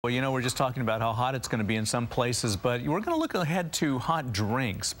Well, you know, we're just talking about how hot it's going to be in some places, but we're going to look ahead to hot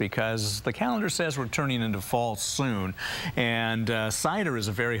drinks because the calendar says we're turning into fall soon. And cider is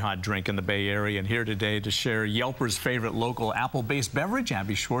a very hot drink in the Bay Area. And here today to share Yelpers' favorite local apple-based beverage,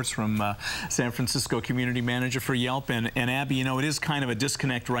 Abby Schwartz from San Francisco Community Manager for Yelp. And Abby, you know, it is kind of a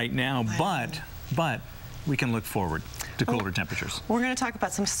disconnect right now, but we can look forward to cooler temperatures. We're going to talk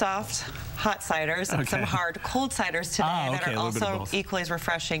about some soft, hot ciders and some hard, cold ciders today that are also equally as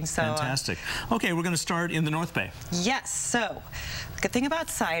refreshing. So, fantastic. Okay, we're going to start in the North Bay. Yes. So, the good thing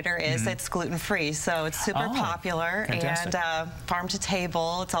about cider is it's gluten-free, so it's super popular and farm to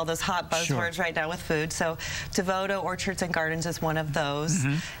table. It's all those hot buzzwords right now with food. So, Devoto Orchards and Gardens is one of those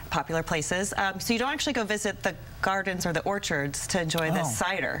popular places. So you don't actually go visit the gardens or the orchards to enjoy this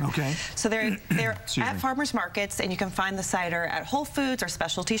cider. Okay. So they're at farmers markets, and you can find the cider at Whole Foods or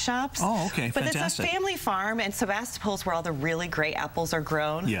specialty shops. Oh, okay, but it's a family farm, and Sebastopol is where all the really great apples are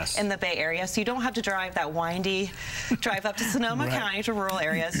grown in the Bay Area. So you don't have to drive that windy drive up to Sonoma County to rural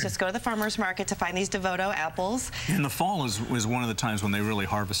areas. Just go to the farmers market to find these Devoto apples. And the fall is one of the times when they really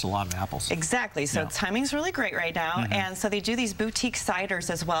harvest a lot of apples. Exactly. So timing's really great right now. And so they do these boutique ciders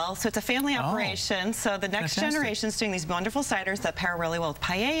as well. So it's a family operation. So the next generation's doing these wonderful ciders that pair really well with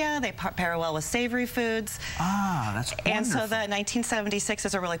paella. They pair well with savory foods. Ah, that's wonderful. And so the 1976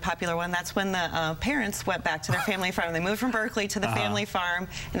 is a really popular one. That's when the parents went back to their family farm. They moved from Berkeley to the family farm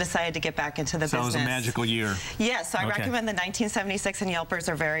and decided to get back into the business. So it was a magical year. Yes, so I recommend the 1976, and Yelpers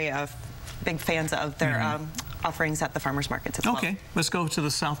are very big fans of their offerings at the farmers markets as well. Okay, let's go to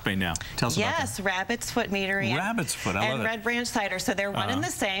the South Bay now. Tell us about that. Yes, Rabbit's Foot Meadery. Rabbit's Foot, I love it. And Red Branch Cider. So they're one and the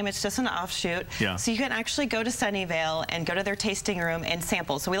same. It's just an offshoot. So you can actually go to Sunnyvale and go to their tasting room and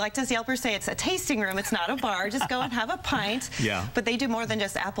sample. So we like to, as Yelpers say, it's a tasting room. It's not a bar. Just go and have a pint. But they do more than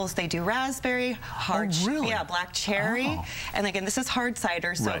just apples. They do raspberry, hard, black cherry. And again, this is hard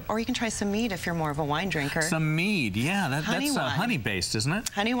cider. So, or you can try some mead if you're more of a wine drinker. Some mead, that's honey-based, isn't it?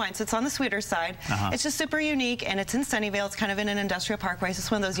 Honey wine. So it's on the sweeter side. It's just super unique, and it's in Sunnyvale. It's kind of in an industrial parkway. So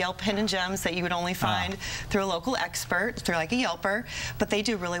it's one of those Yelp hidden gems that you would only find through a local expert, through like a Yelper. But they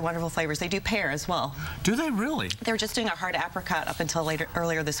do really wonderful flavors. They do pear as well. Do they really? They were just doing a hard apricot up until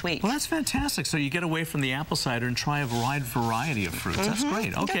earlier this week. Well, that's fantastic. So you get away from the apple cider and try a wide variety of fruits. That's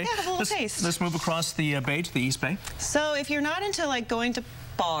great. Okay, have a little taste. Let's move across the bay to the East Bay. So if you're not into like going to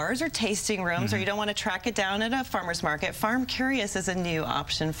bars or tasting rooms, or you don't want to track it down at a farmer's market, Farm Curious is a new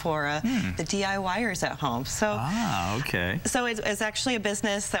option for the DIYers at home. So, so it's actually a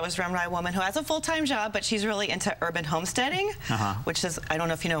business that was run by a woman who has a full-time job, but she's really into urban homesteading, which is, I don't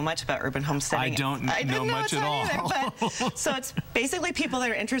know if you know much about urban homesteading. I don't know much at all. Either, but, so it's basically people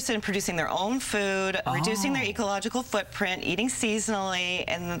that are interested in producing their own food, reducing their ecological footprint, eating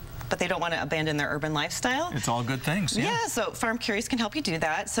seasonally, but they don't want to abandon their urban lifestyle. It's all good things. Yeah, so Farm Curious can help you do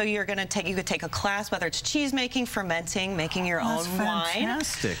that. So you could take a class, whether it's cheese making, fermenting, making your own wine.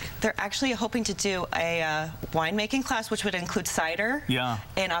 Fantastic. They're actually hoping to do a winemaking class, which would include cider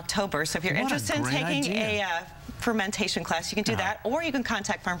in October. So if you're interested in taking a fermentation class, you can do that, or you can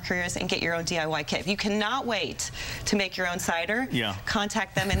contact Farm Curious and get your own DIY kit. If you cannot wait to make your own cider,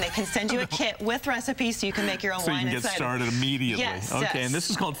 contact them and they can send you a kit with recipes so you can make your own wine and cider. So you can get started immediately. Okay, and this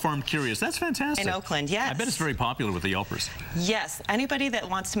is called Farm Curious. That's fantastic. In Oakland, yes. I bet it's very popular with the Yelpers. Yes, anybody that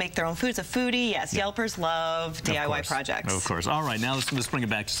wants to make their own food is a foodie. Yes, Yelpers love DIY projects. Of course. All right, now let's bring it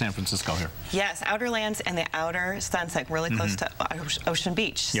back to San Francisco here. Yes, Outer Lands and the Outer Sunset, really close to Ocean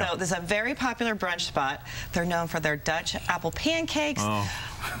Beach. So this is a very popular brunch spot. They're known for their Dutch apple pancakes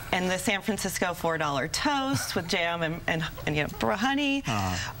and the San Francisco $4 toast with jam and honey.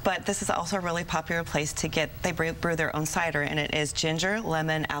 But this is also a really popular place to get, they brew their own cider, and it is ginger,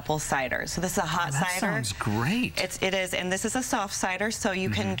 lemon, apple cider. So this is a hot cider. That sounds great. It is, and this is a soft cider, so you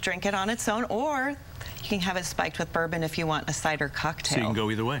can drink it on its own, or you can have it spiked with bourbon if you want a cider cocktail. So you can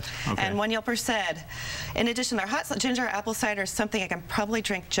go either way. Okay. And one Yelper said, in addition, their hot ginger apple cider is something I can probably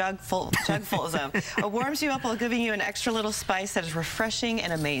drink jugfuls of. It warms you up while giving you an extra little spice that is refreshing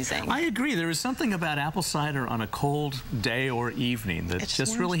and amazing. I agree. There is something about apple cider on a cold day or evening that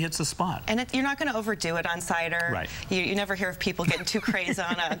just really hits the spot. And you're not going to overdo it on cider. Right. You never hear of people getting too crazy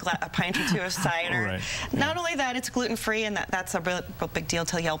on a pint or two of cider. Not only that, it's gluten-free, and that's a real big deal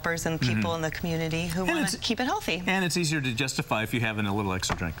to Yelpers and people in the community who want to keep it healthy. And it's easier to justify if you have a little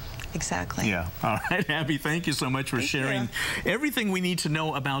extra drink. Exactly. Yeah. All right, Abby, thank you so much for sharing everything we need to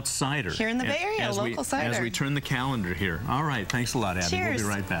know about cider. Here in the Bay Area, local cider. As we turn the calendar here. All right, thanks a lot, Abby. Cheers. We'll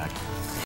be right back.